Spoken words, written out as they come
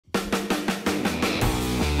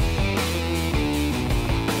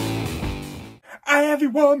Hey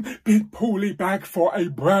everyone, Big Pauly back for a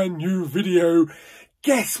brand new video.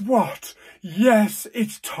 Guess what? Yes,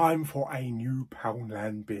 it's time for a new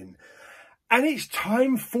Poundland bin. And it's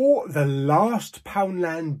time for the last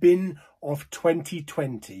Poundland bin of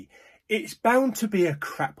 2020. It's bound to be a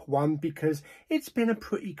crap one because it's been a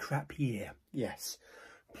pretty crap year. Yes.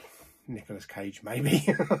 Nicolas Cage, maybe.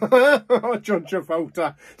 John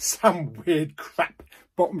Travolta. Some weird crap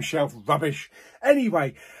bottom shelf rubbish.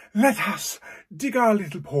 Anyway, let us dig our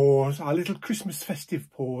little paws, our little Christmas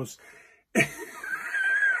festive paws,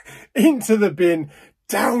 into the bin,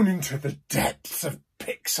 down into the depths of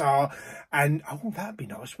Pixar. And, oh, that'd be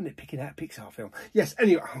nice, wouldn't it, picking out a Pixar film? Yes,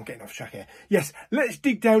 anyway, I'm getting off track here. Yes, let's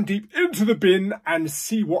dig down deep into the bin and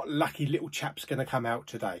see what lucky little chap's going to come out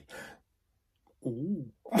today.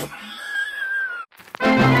 Ooh.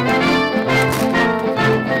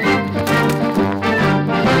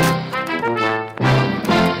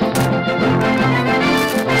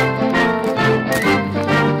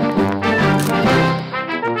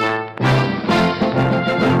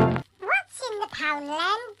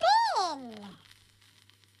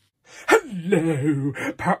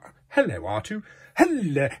 Hello, R2.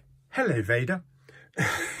 Hello, Vader.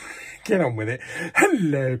 Get on with it.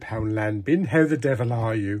 Hello, Poundland bin. How the devil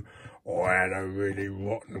are you? Oh, I had a really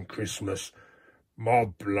rotten Christmas. My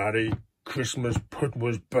bloody Christmas pudding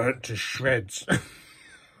was burnt to shreds.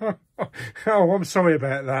 Oh, I'm sorry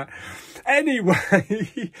about that.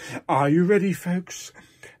 Anyway, are you ready, folks?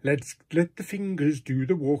 Let's let the fingers do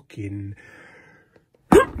the walking.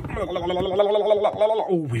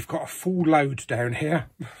 Oh, we've got a full load down here.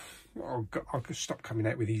 Oh, God, I'll stop coming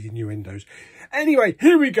out with these innuendos. Anyway,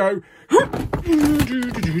 here we go.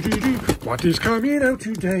 What is coming out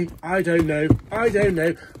today? I don't know. I don't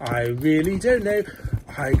know. I really don't know.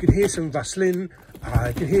 I can hear some rustling.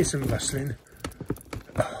 I can hear some rustling.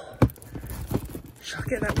 Oh. Shall I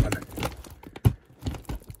get that one?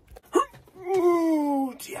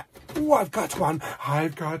 Oh, dear. Oh, I've got one.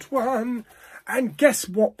 I've got one. And guess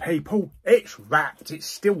what, people? It's wrapped. It's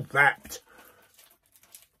still wrapped.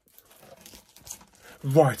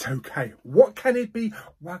 Right, okay. What can it be?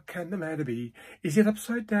 What can the matter be? Is it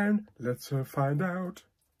upside down? Let's find out.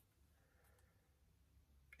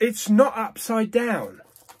 It's not upside down.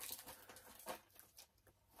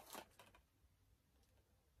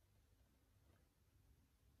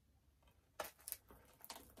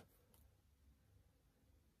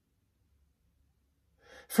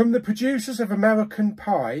 From the producers of American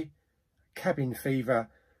Pie, Cabin Fever,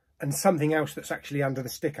 and something else that's actually under the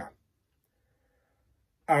sticker.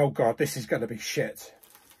 Oh God, this is going to be shit.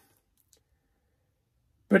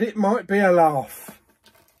 But it might be a laugh.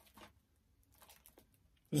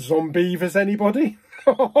 Zombievers, anybody?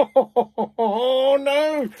 Oh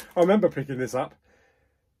no! I remember picking this up.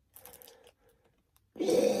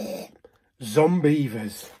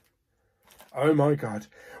 Zombievers. Oh my God.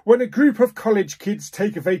 When a group of college kids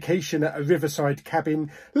take a vacation at a riverside cabin,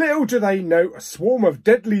 little do they know a swarm of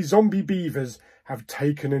deadly zombie beavers have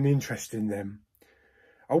taken an interest in them.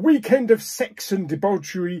 A weekend of sex and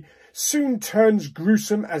debauchery soon turns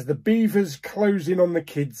gruesome as the beavers close in on the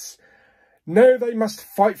kids. Now they must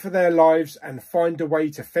fight for their lives and find a way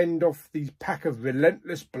to fend off these pack of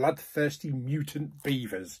relentless, bloodthirsty mutant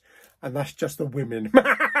beavers. And that's just the women.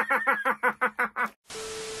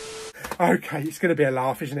 Okay, it's going to be a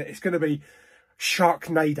laugh, isn't it? It's going to be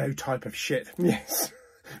Sharknado type of shit. Yes.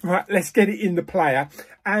 Right, let's get it in the player.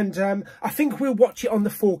 And I think we'll watch it on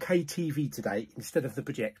the 4K TV today instead of the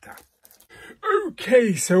projector.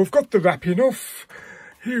 Okay, so I've got the wrapping off.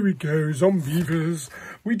 Here we go, Zombievers.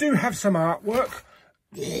 We do have some artwork.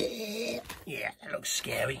 Yeah, that looks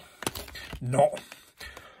scary. Not.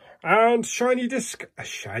 And shiny disc. A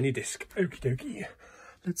shiny disc. Okie dokie.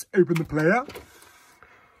 Let's open the player.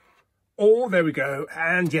 Oh, there we go.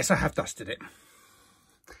 And yes, I have dusted it.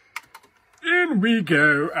 In we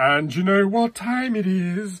go. And you know what time it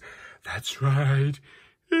is? That's right.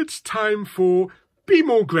 It's time for Be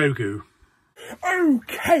More Grogu.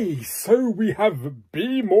 Okay, so we have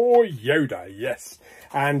Be More Yoda, yes.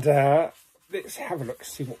 And let's have a look,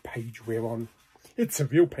 see what page we're on. It's a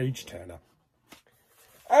real page turner.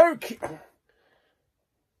 Okay.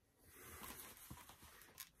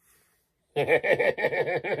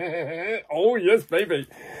 Oh, yes, baby.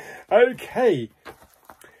 Okay.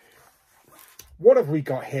 What have we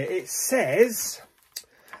got here? It says,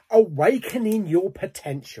 awakening your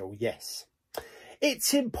potential. Yes.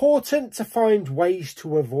 It's important to find ways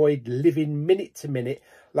to avoid living minute to minute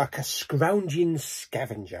like a scrounging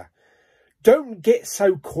scavenger. Don't get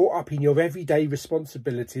so caught up in your everyday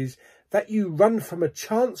responsibilities that you run from a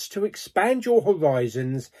chance to expand your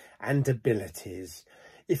horizons and abilities.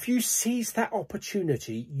 If you seize that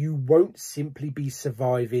opportunity, you won't simply be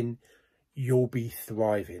surviving, you'll be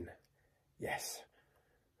thriving. Yes,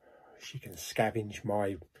 she can scavenge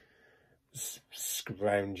my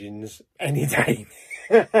scroungings any day.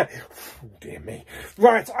 Oh, dear me.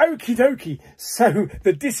 Right, okie dokie. So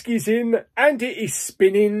the disc is in and it is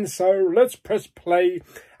spinning. So let's press play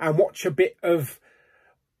and watch a bit of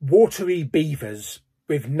watery beavers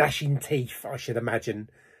with gnashing teeth, I should imagine.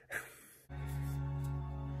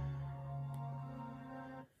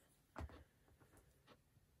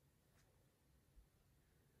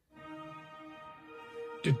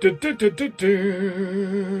 Do, do, do, do, do,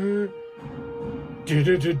 do. Do,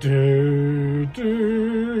 do, do, do,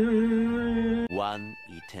 do. One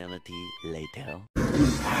eternity later.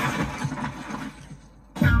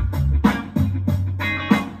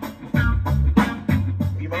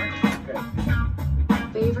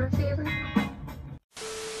 Fever?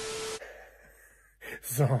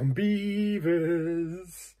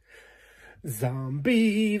 Zombievers.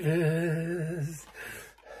 Zombievers.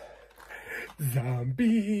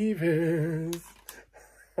 Zombievers.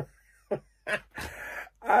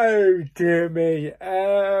 Oh dear me.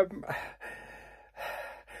 That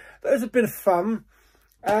was a bit of fun.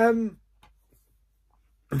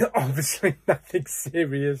 Obviously nothing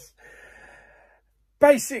serious.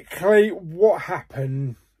 Basically what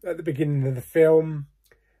happened at the beginning of the film,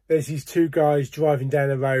 there's these two guys driving down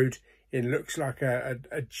the road. It looks like a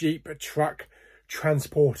jeep, a truck,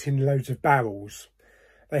 transporting loads of barrels.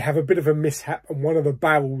 They have a bit of a mishap and one of the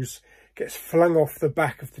barrels gets flung off the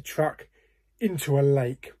back of the truck into a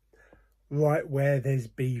lake right where there's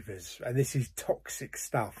beavers, and this is toxic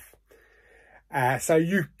stuff. So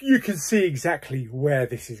you can see exactly where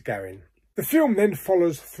this is going. The film then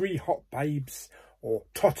follows three hot babes, or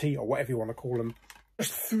totty, or whatever you want to call them.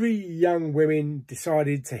 Just three young women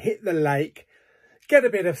decided to hit the lake, get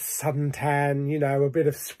a bit of suntan, you know, a bit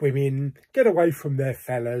of swimming, get away from their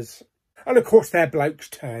fellas. And of course their blokes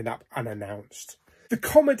turn up unannounced. The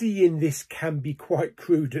comedy in this can be quite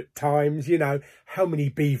crude at times, you know, how many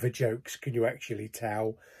beaver jokes can you actually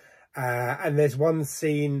tell? And there's one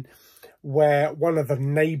scene where one of the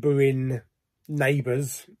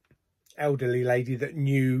neighbours, elderly lady that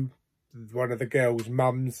knew one of the girls'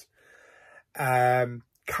 mums,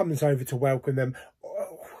 comes over to welcome them.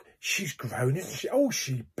 Oh, she's grown, isn't she? Oh,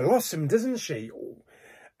 she blossomed, doesn't she? Oh.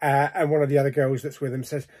 And one of the other girls that's with them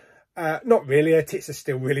says, not really, her tits are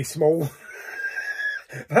still really small.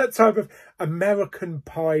 That type of American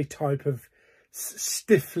Pie type of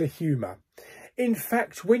stifler humour. In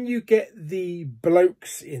fact, when you get the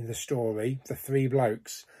blokes in the story, the three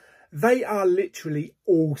blokes, they are literally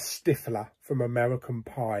all stifler from American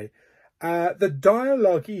Pie. The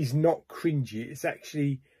dialogue is not cringy. It's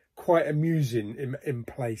actually quite amusing in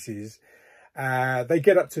places. They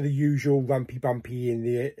get up to the usual rumpy bumpy in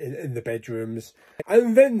the bedrooms,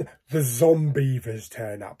 and then the zombievers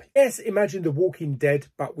turn up. Yes, imagine The Walking Dead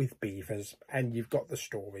but with beavers, and you've got the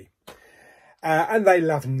story. And they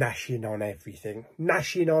love gnashing on everything,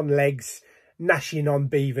 gnashing on legs, gnashing on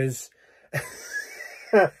beavers,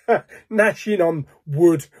 gnashing on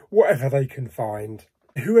wood, whatever they can find.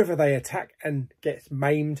 Whoever they attack and gets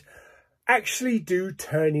maimed actually do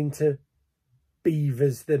turn into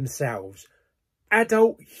beavers themselves.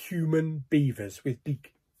 Adult human beavers with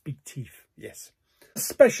big teeth, yes. The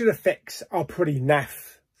special effects are pretty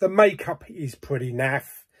naff. The makeup is pretty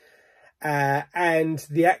naff. And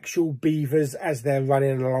the actual beavers as they're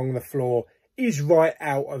running along the floor is right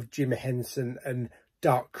out of Jim Henson and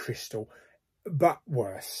Dark Crystal, but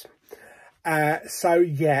worse. So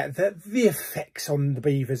yeah, the effects on the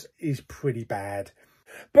beavers is pretty bad.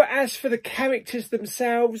 But as for the characters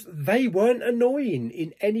themselves, they weren't annoying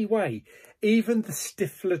in any way. Even the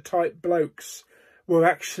stifler type blokes were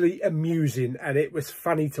actually amusing, and it was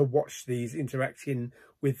funny to watch these interacting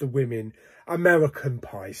with the women, American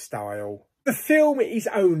Pie style. The film is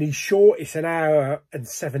only short. It's an hour and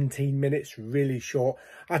 17 minutes, really short.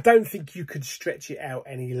 I don't think you could stretch it out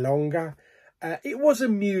any longer. It was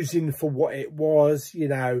amusing for what it was, you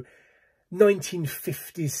know,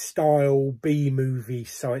 1950s style B-movie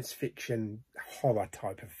science fiction horror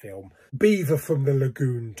type of film. Beaver from the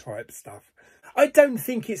Lagoon type stuff. I don't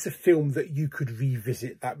think it's a film that you could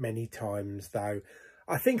revisit that many times though.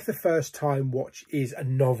 I think the first time watch is a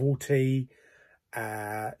novelty,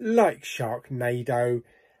 like Sharknado,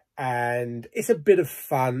 and it's a bit of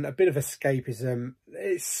fun, a bit of escapism.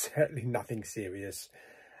 It's certainly nothing serious.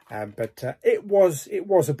 But it was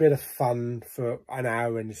a bit of fun for an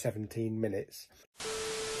hour and 17 minutes.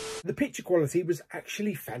 The picture quality was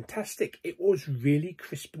actually fantastic. It was really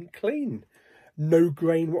crisp and clean. No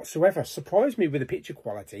grain whatsoever. Surprised me with the picture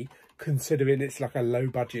quality, considering it's like a low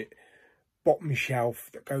budget bottom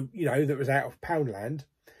shelf that was out of Poundland.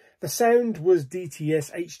 The sound was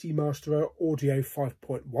DTS HD Master Audio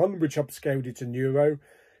 5.1, which upscaled it to Neuro.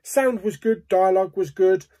 Sound was good, dialogue was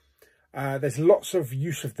good. There's lots of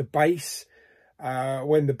use of the bass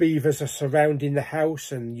when the beavers are surrounding the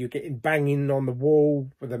house and you're getting banging on the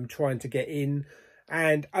wall with them trying to get in.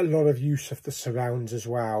 And a lot of use of the surrounds as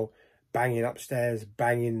well. Banging upstairs,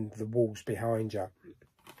 banging the walls behind you.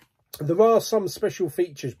 There are some special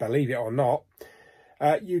features, believe it or not.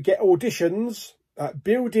 You get auditions,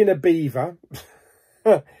 building a beaver,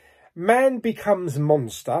 man becomes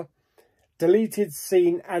monster, deleted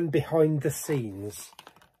scene and behind the scenes.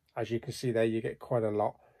 As you can see there, you get quite a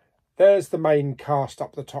lot. There's the main cast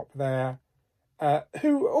up the top there,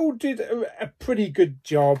 who all did a pretty good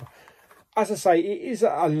job. As I say, it is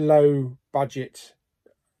a low budget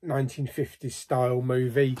 1950s style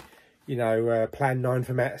movie. You know, Plan 9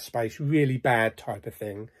 from Outer Space, really bad type of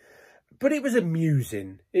thing. But it was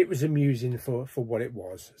amusing. It was amusing for what it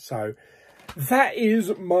was. So that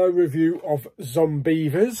is my review of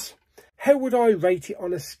Zombievers. How would I rate it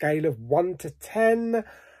on a scale of 1 to 10?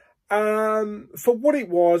 For what it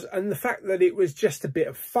was and the fact that it was just a bit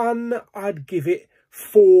of fun, I'd give it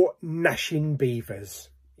 4 gnashing beavers.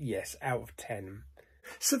 Yes, out of 10.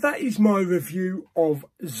 So that is my review of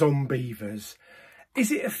Zombievers.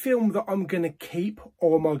 Is it a film that I'm going to keep,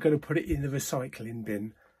 or am I going to put it in the recycling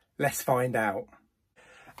bin? Let's find out.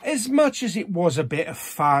 As much as it was a bit of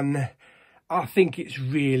fun, I think it's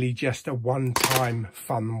really just a one-time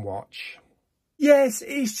fun watch. Yes,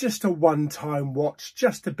 it's just a one-time watch,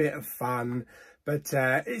 just a bit of fun, but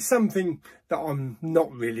it's something that I'm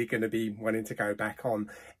not really going to be wanting to go back on.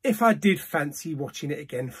 If I did fancy watching it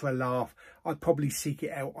again for a laugh, I'd probably seek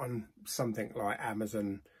it out on something like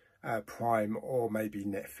Amazon Prime or maybe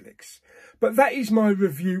Netflix. But that is my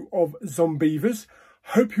review of Zombievers.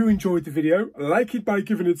 Hope you enjoyed the video. Like it by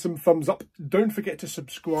giving it some thumbs up. Don't forget to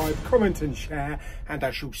subscribe, comment and share, and I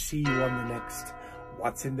shall see you on the next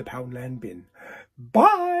What's in the Poundland bin.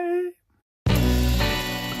 Bye!